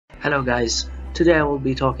Hello guys, today I will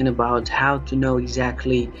be talking about how to know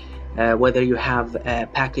exactly whether you have a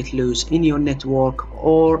packet loose in your network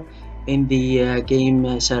or in the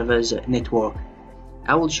game server's network.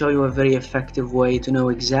 I will show you a very effective way to know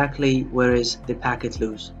exactly where is the packet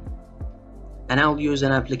loose, and I'll use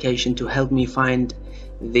an application to help me find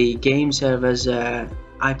the game server's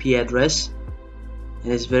IP address,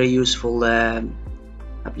 and it's very useful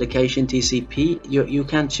application TCP. You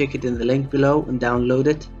can check it in the link below and download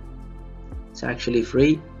it. It's actually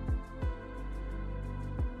free.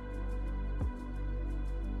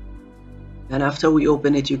 And after we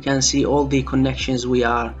open it, you can see all the connections we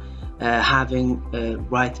are having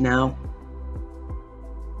right now.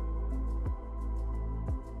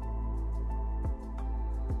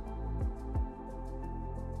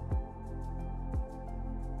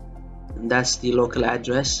 And that's the local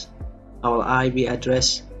address, our IP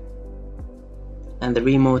address, and the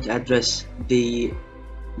remote address, the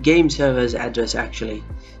game server's address actually.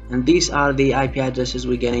 And these are the IP addresses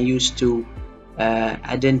we're gonna use to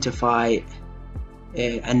identify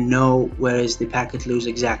and know where is the packet loose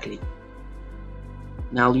exactly.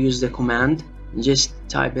 Now I'll use the command. Just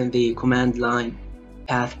type in the command line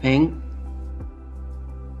pathping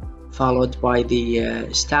followed by the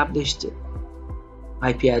established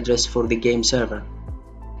IP address for the game server,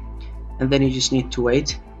 and then you just need to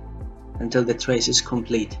wait until the trace is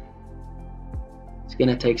complete. It's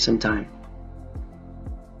gonna take some time.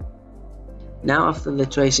 Now after the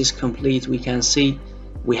trace is complete, we can see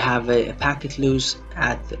we have a packet loose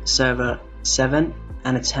at server 7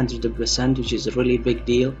 and it's 100%, which is a really big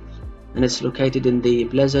deal, and it's located in the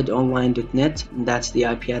blizzardonline.net, and that's the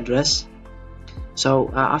IP address. So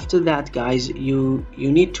after that guys, you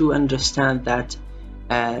need to understand that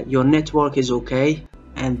your network is okay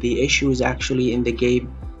and the issue is actually in the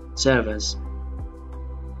game servers.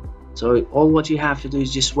 So all what you have to do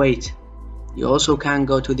is just wait. You also can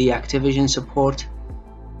go to the Activision support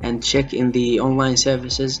and check in the online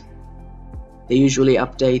services. They usually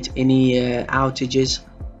update any outages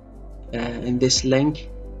in this link,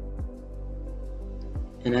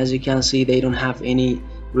 and as you can see, they don't have any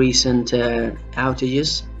recent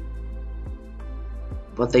outages,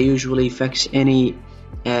 but they usually fix any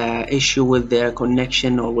issue with their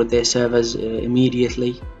connection or with their servers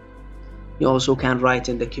immediately. You also can write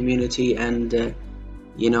in the community and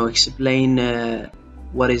explain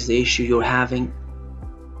what is the issue you're having.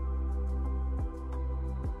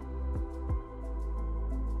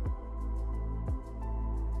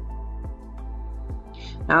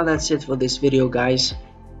 Now that's it for this video guys.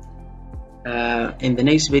 In the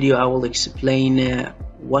next video I will explain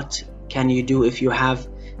what can you do if you have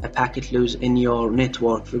a packet loose in your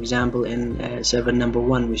network, for example in server number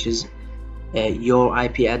 1, which is your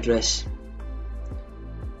IP address.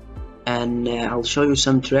 And I'll show you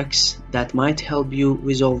some tricks that might help you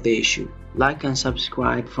resolve the issue. Like and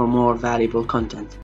subscribe for more valuable content.